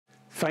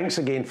Thanks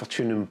again for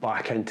tuning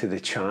back into the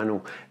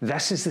channel.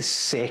 This is the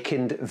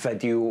second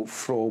video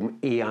from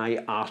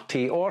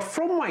AIarty, or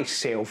from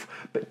myself,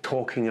 but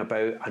talking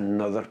about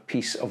another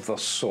piece of their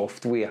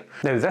software.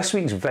 Now this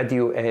week's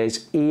video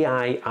is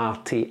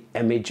AIarty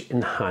Image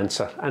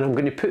Enhancer, and I'm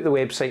going to put the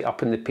website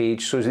up on the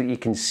page so that you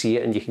can see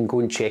it and you can go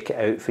and check it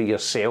out for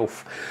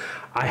yourself.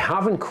 I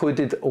have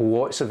included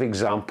lots of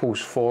examples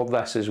for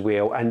this as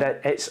well, and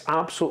it's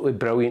absolutely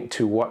brilliant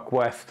to work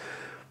with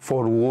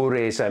for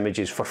low-res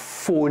images, for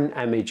phone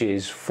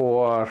images,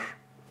 for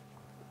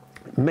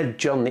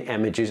mid-journey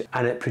images,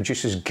 and it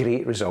produces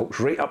great results,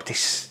 right up to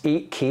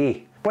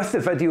 8K. With the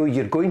video,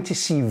 you're going to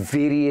see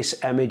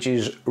various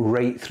images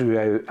right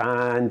throughout,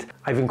 and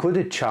I've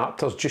included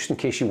chapters just in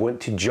case you want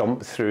to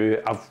jump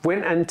through. I've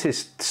went into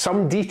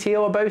some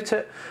detail about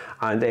it,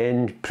 and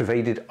then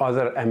provided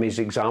other image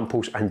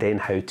examples, and then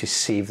how to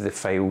save the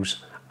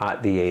files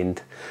at the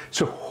end.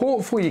 So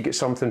hopefully you get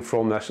something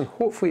from this, and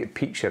hopefully it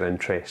piques your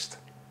interest.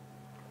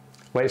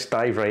 Let's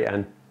dive right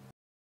in.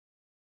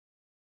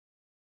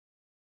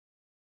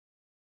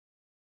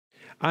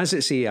 As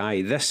it's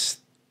AI, this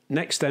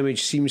next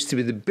image seems to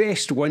be the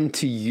best one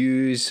to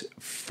use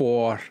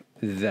for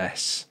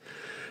this.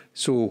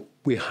 So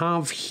we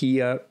have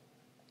here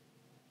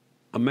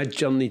a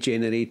mid-journey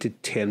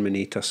generated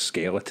Terminator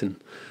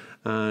skeleton.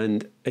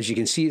 And as you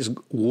can see, it's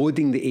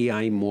loading the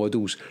AI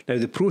models. Now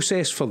the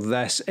process for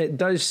this, it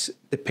does,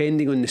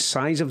 depending on the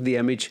size of the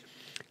image,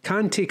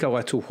 can take a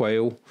little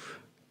while,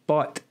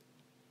 but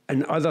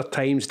and other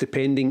times,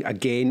 depending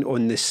again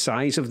on the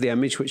size of the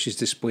image, which is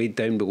displayed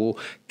down below,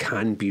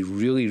 can be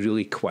really,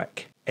 really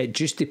quick. It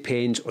just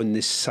depends on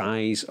the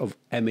size of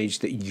image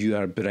that you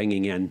are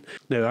bringing in.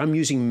 Now, I'm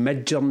using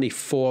Mid-Journey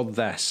for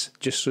this,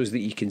 just so that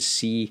you can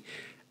see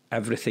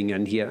everything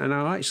in here. And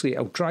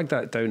I'll drag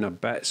that down a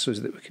bit so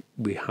that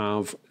we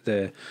have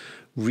the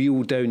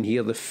reel down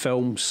here, the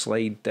film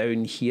slide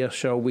down here,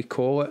 shall we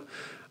call it.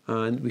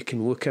 And we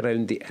can look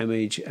around the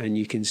image and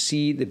you can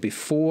see the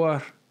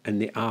before and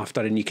the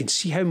after, and you can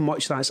see how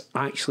much that's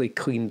actually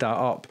cleaned that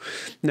up.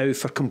 Now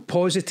for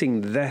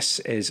compositing, this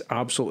is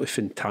absolutely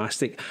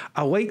fantastic.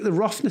 I like the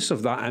roughness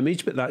of that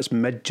image, but that's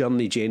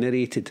mid-journey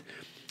generated.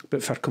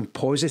 But for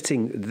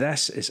compositing,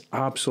 this is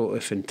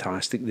absolutely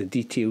fantastic, the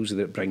details that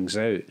it brings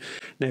out.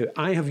 Now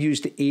I have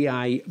used the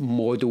AI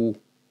model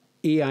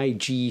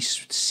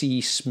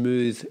AIGC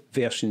Smooth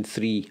version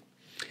 3.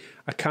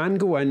 I can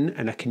go in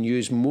and I can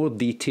use more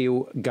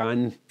detail,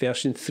 GAN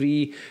version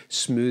 3,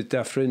 smooth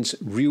difference,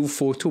 real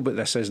photo, but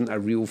this isn't a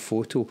real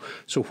photo.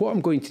 So what I'm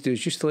going to do is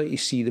just let you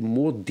see the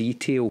more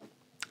detail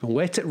and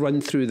let it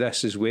run through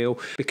this as well,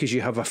 because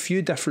you have a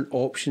few different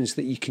options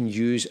that you can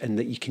use and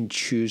that you can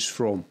choose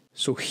from.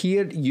 So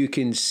here you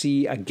can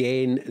see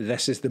again,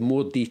 this is the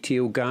more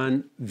detail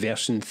GAN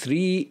version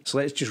 3. So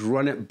let's just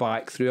run it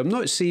back through. I'm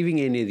not saving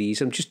any of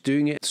these, I'm just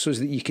doing it so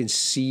that you can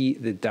see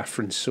the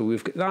difference. So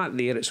we've got that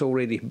there, it's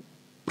already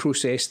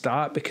processed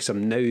that because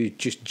I'm now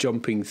just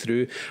jumping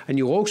through. And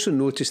you'll also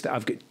notice that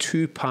I've got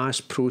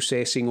 2-pass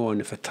processing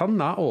on. If I turn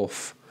that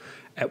off,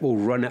 it will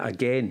run it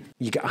again.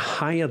 You get a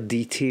higher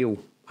detail,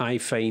 I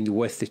find,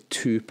 with the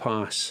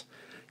 2-pass.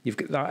 You've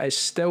got that, it's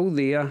still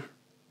there.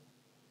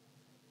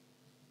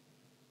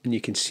 And you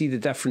can see the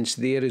difference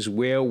there as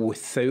well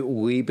without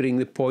labouring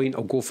the point.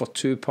 I'll go for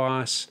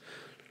 2-pass,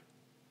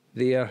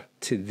 there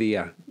to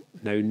there.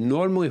 Now,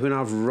 normally when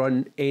I've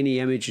run any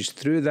images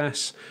through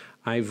this,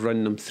 I've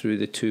run them through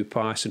the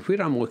 2-pass. And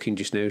where I'm looking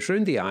just now is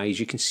around the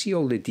eyes. You can see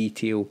all the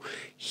detail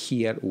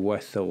here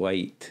with the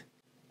light.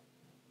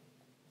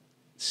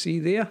 See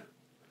there?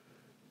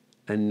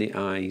 In the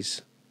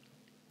eyes.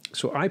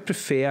 So I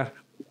prefer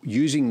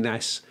using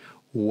this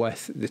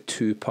with the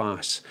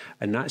 2-pass,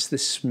 and that's the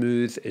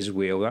smooth as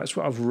well. That's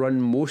what I've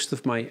run most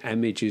of my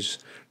images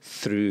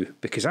through,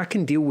 because I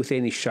can deal with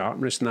any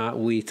sharpness and that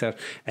later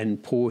in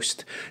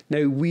post.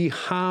 Now we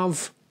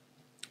have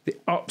the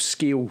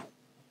upscale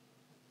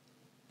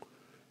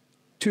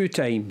 2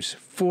 times,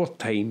 4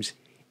 times,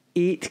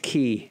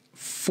 8K,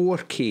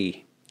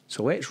 4K.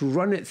 So let's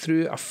run it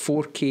through a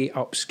 4K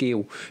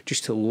upscale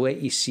just to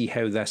let you see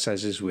how this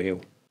is as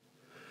well.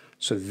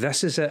 So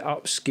this is it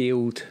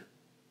upscaled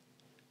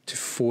to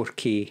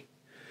 4K.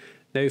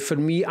 Now for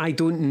me, I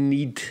don't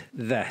need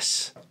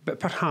this, but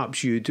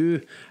perhaps you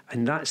do,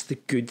 and that's the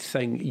good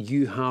thing,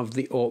 you have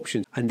the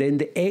option. And then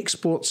the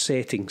export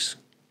settings,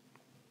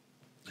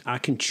 I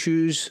can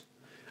choose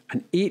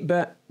an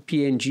 8-bit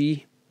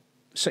PNG,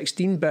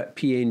 16-bit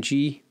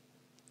PNG,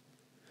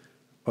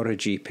 or a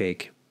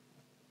JPEG.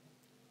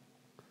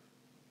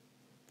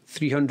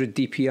 300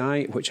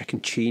 DPI, which I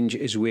can change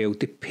as well,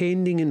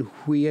 depending on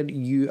where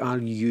you are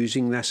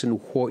using this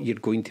and what you're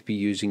going to be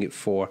using it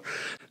for.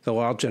 The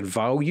larger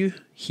value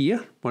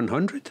here,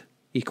 100,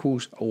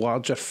 equals a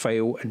larger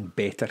file and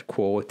better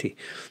quality.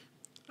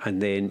 And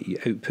then the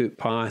output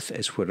path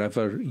is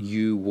wherever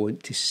you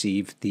want to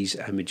save these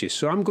images.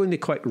 So I'm going to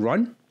click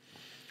run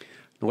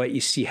and let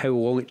you see how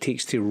long it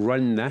takes to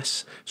run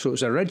this. So it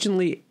was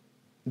originally,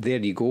 there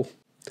you go,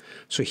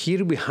 So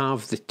here we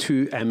have the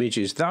two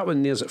images. That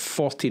one there's at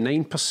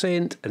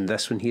 49% and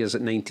this one here's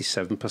at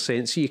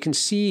 97%. So you can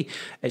see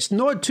it's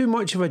not too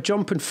much of a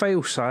jump in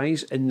file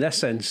size in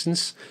this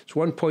instance. It's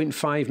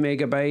 1.5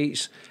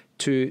 megabytes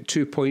to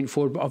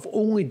 2.4, but I've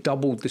only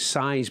doubled the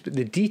size, but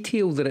the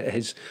detail that it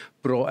has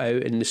brought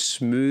out and the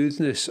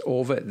smoothness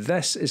of it,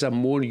 this is a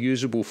more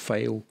usable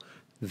file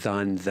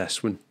than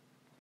this one.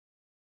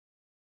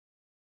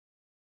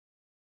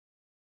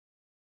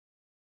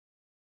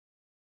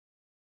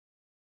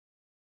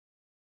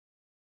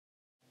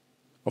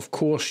 Of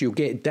course, you'll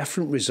get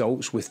different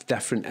results with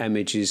different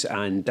images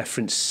and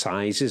different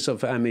sizes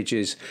of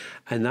images,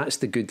 and that's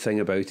the good thing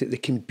about it. They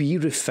can be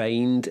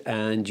refined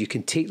and you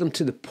can take them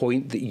to the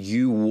point that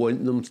you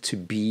want them to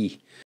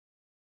be.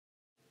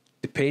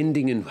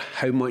 Depending on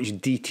how much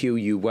detail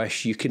you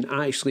wish, you can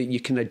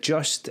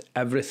adjust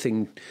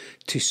everything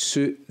to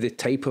suit the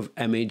type of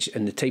image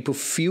and the type of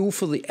feel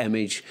for the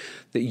image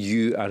that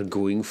you are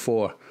going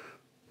for.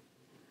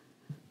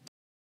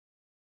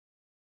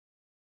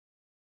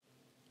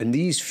 In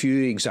these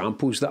few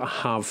examples that I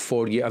have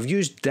for you, I've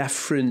used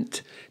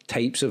different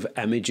types of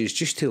images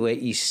just to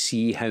let you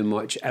see how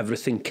much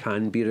everything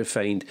can be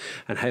refined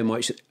and how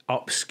much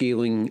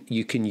upscaling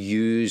you can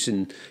use,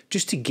 and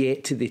just to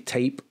get to the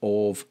type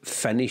of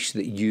finish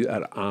that you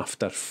are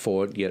after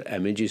for your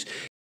images.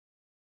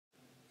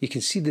 You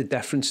can see the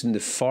difference in the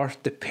fur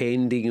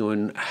depending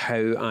on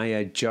how I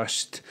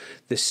adjust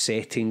the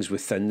settings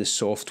within the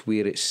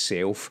software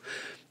itself.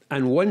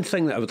 And one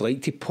thing that I would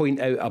like to point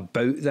out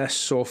about this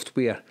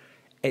software,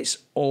 it's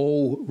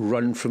all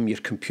run from your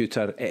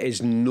computer. It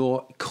is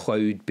not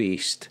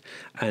cloud-based,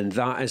 and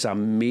that is a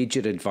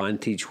major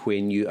advantage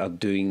when you are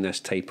doing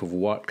this type of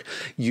work.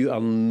 You are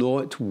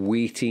not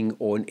waiting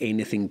on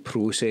anything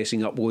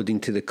processing, uploading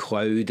to the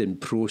cloud and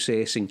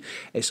processing.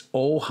 It's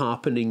all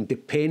happening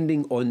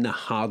depending on the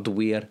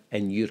hardware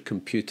in your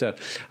computer.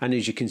 And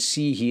as you can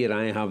see here,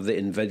 I have the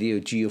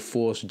NVIDIA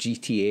GeForce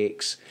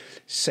GTX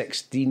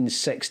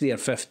 1660 or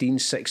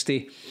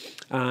 1560.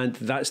 And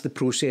that's the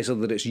processor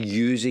that it's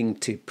using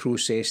to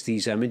process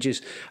these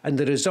images. And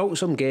the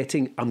results I'm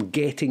getting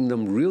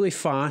them really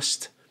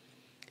fast,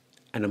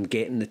 and I'm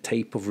getting the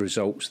type of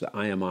results that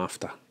I am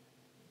after.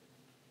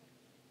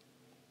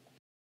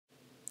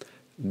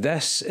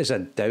 This is a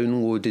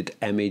downloaded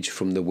image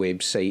from the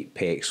website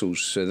Pexels.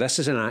 So this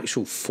is an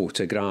actual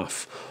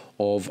photograph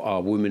of a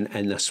woman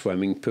in a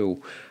swimming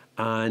pool.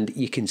 And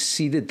you can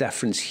see the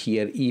difference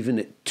here even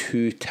at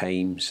 2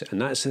 times. And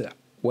that's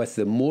with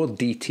the more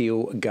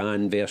detail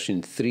GAN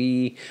version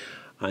 3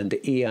 and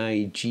the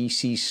AI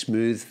GC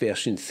Smooth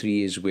version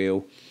 3 as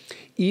well.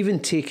 Even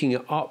taking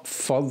it up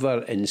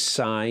further in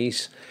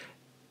size,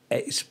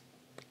 it's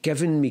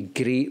given me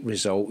great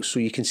results. So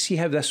you can see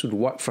how this would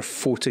work for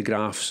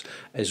photographs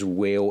as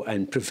well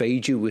and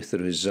provide you with the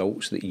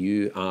results that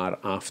you are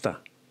after.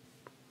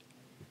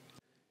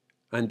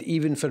 And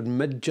even for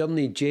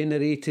Midjourney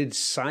generated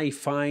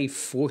sci-fi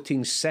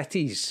floating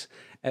cities,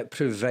 it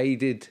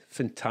provided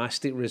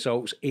fantastic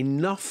results,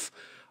 enough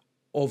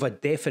of a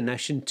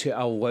definition to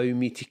allow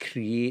me to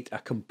create a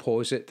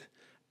composite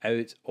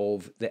out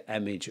of the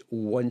image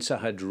once I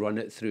had run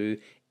it through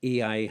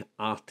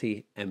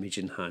AIarty Image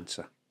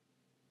Enhancer.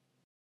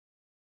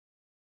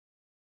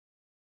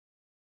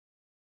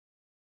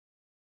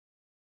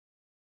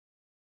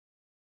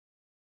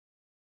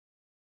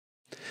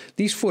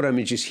 These 4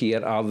 images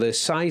here are the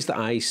size that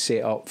I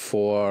set up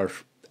for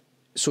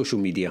social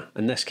media,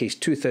 in this case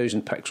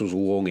 2000 pixels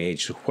long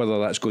edge, so whether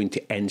that's going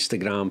to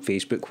Instagram,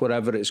 Facebook,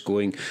 wherever it's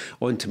going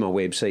onto my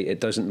website, it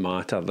doesn't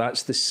matter.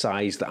 That's the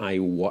size that I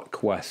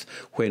work with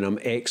when I'm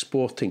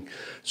exporting.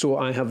 So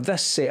I have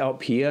this set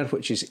up here,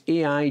 which is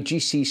AI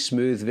GC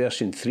Smooth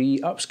version 3,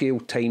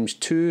 upscale times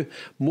 2,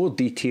 more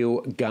detail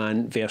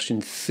GAN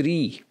version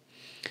 3.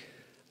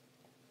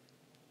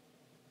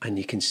 And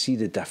you can see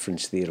the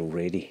difference there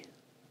already.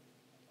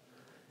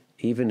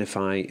 Even if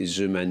I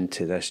zoom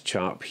into this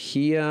chart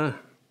here,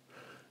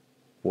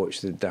 watch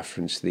the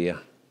difference there.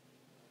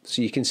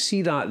 So you can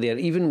see that there,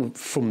 even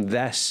from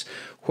this,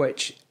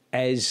 which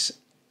is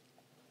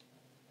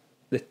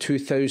the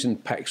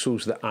 2000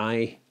 pixels that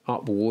I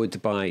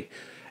upload by,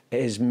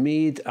 it has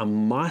made a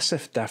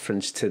massive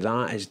difference to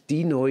that. It's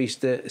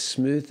denoised it,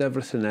 smoothed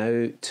everything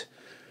out.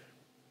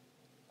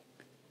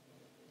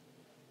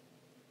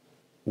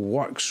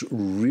 Works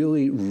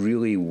really,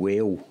 really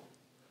well.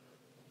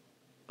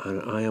 And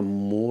I am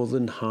more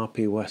than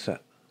happy with it.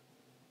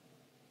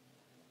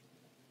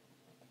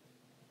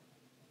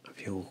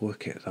 If you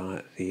look at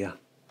that there,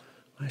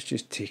 let's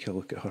just take a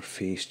look at her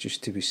face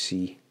just to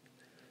see.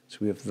 So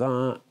we have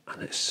that,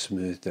 and it's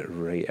smoothed it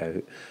right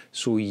out.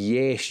 So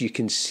yes, you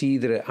can see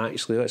that it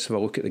actually, let's have a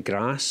look at the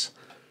grass.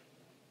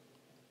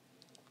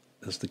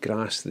 There's the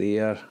grass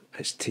there.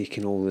 It's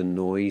taking all the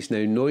noise.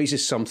 Now, noise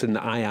is something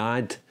that I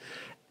add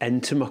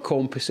into my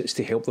composites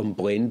to help them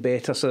blend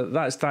better. So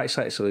that's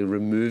actually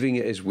removing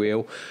it as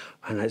well.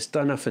 And it's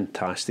done a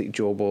fantastic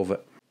job of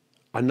it.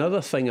 Another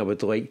thing I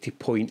would like to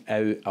point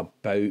out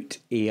about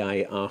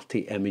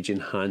AIarty Image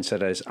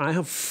Enhancer is I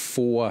have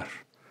 4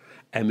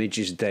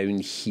 images down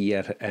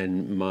here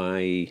in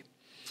my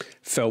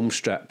film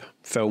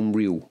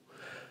reel.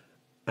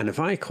 And if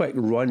I click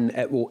run,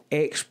 it will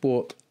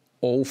export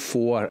all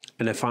 4.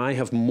 And if I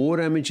have more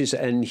images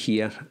in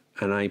here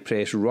and I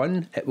press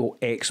run, it will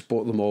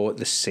export them all at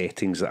the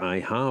settings that I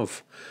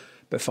have.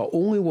 But if I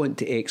only want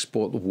to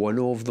export one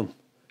of them,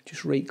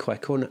 just right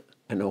click on it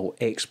and it'll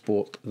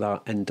export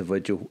that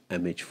individual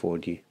image for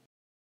you.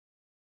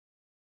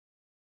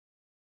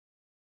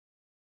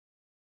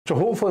 So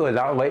hopefully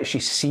that lets you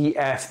see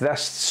if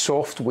this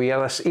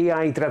software, this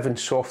AI-driven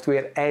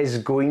software, is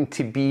going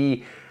to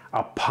be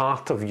a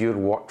part of your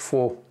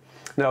workflow.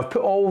 Now I've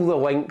put all the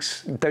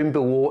links down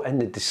below in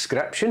the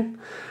description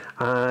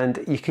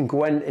and you can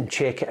go in and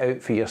check it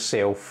out for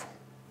yourself.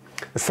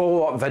 The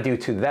follow-up video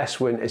to this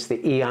one is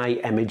the AI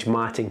image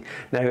matting.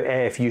 Now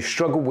if you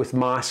struggle with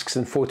masks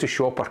in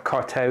Photoshop or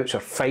cutouts or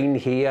fine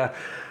hair,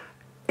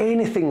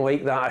 anything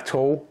like that at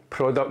all,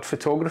 product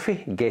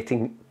photography,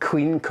 getting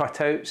clean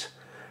cutouts,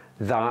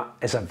 that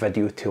is a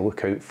video to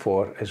look out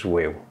for as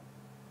well.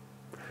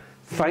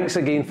 Thanks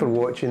again for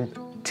watching,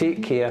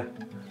 take care,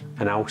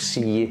 and I'll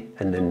see you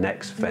in the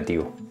next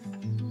video.